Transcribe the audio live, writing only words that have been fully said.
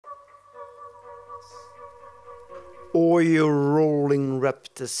Or you rolling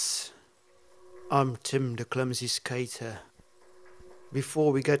raptors. I'm Tim the Clumsy Skater.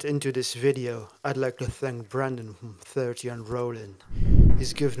 Before we get into this video, I'd like to thank Brandon from 30 and Rollin.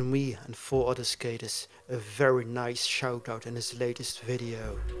 He's given me and 4 other skaters a very nice shout out in his latest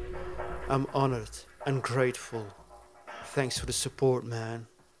video. I'm honored and grateful. Thanks for the support, man.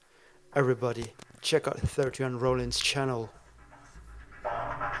 Everybody, check out 30 and Rollin's channel.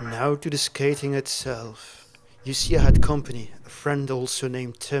 Now to the skating itself. You see, I had company, a friend also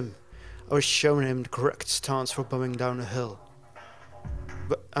named Tim. I was showing him the correct stance for bombing down a hill.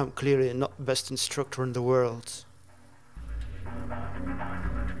 But I'm clearly not the best instructor in the world.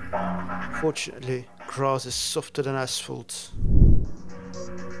 Fortunately, grass is softer than asphalt.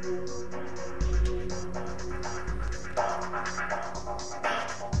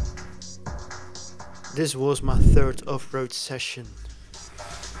 This was my 3rd off-road session.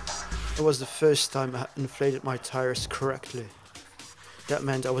 It was the first time I had inflated my tires correctly. That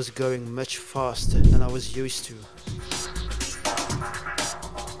meant I was going much faster than I was used to.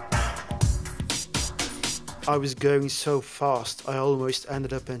 I was going so fast I almost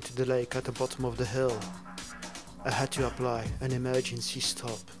ended up into the lake at the bottom of the hill. I had to apply an emergency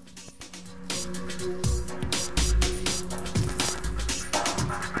stop.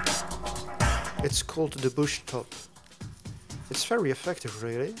 It's called the bush top. It's very effective,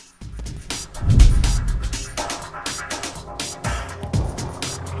 really.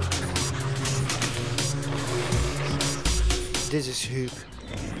 This is Huub.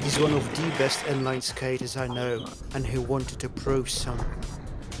 He's one of the best inline skaters I know, and he wanted to prove something.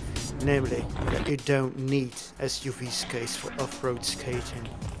 Namely, that you don't need SUV skates for off-road skating.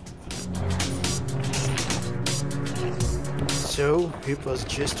 So, Huub was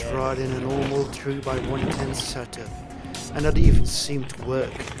just riding a normal 3x110 setup, and that even seemed to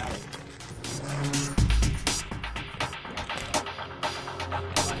work.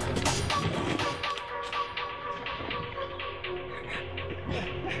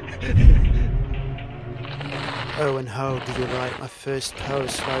 Oh, and how did you ride my first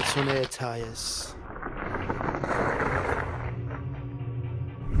Powerslides on air tires?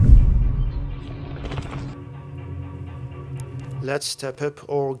 Let's step up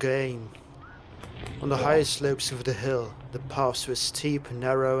our game. On the highest slopes of the hill, the paths were steep,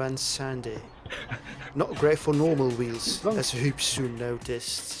 narrow and sandy. Not great for normal wheels, as Huub soon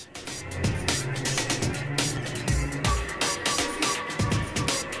noticed.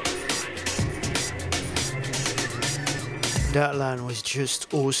 That line was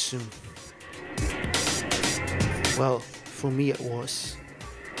just awesome. Well, for me it was.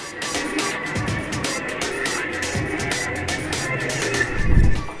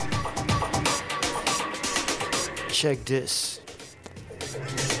 Check this.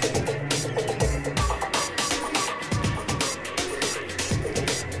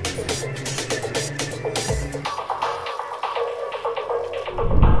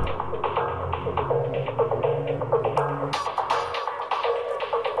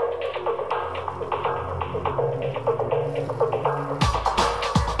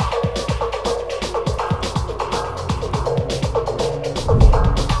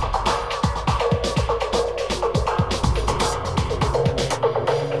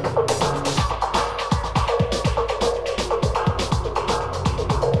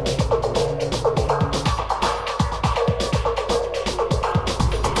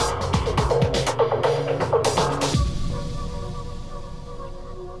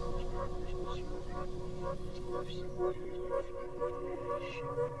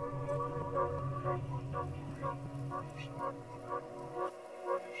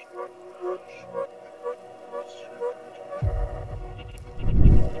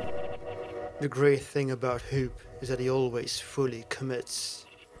 The great thing about Huub is that he always fully commits.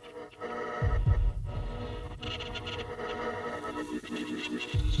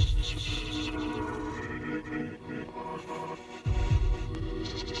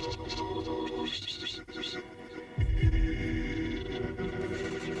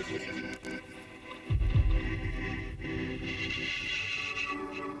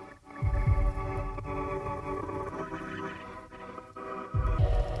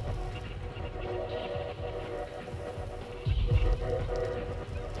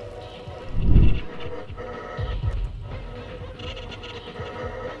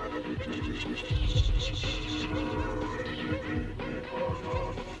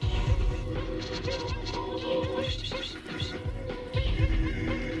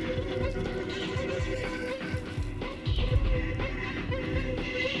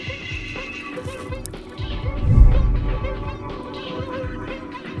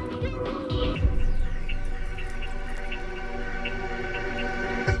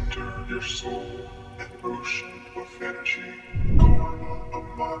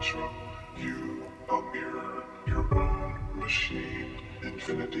 mantra. You are mirror, your own machine.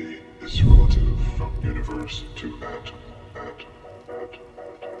 Infinity is relative from universe to atom.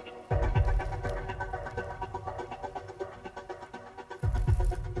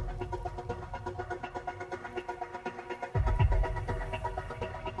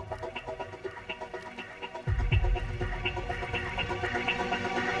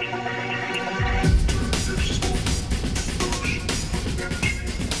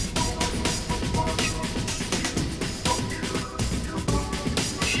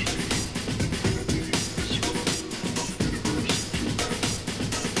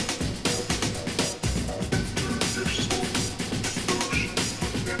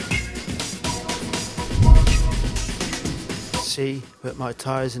 See, with my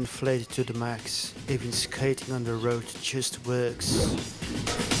tires inflated to the max, even skating on the road just works.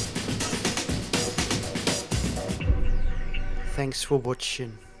 Thanks for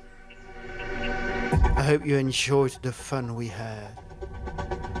watching. I hope you enjoyed the fun we had.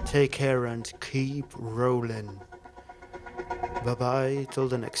 Take care and keep rolling. Bye bye till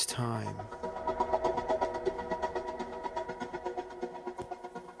the next time.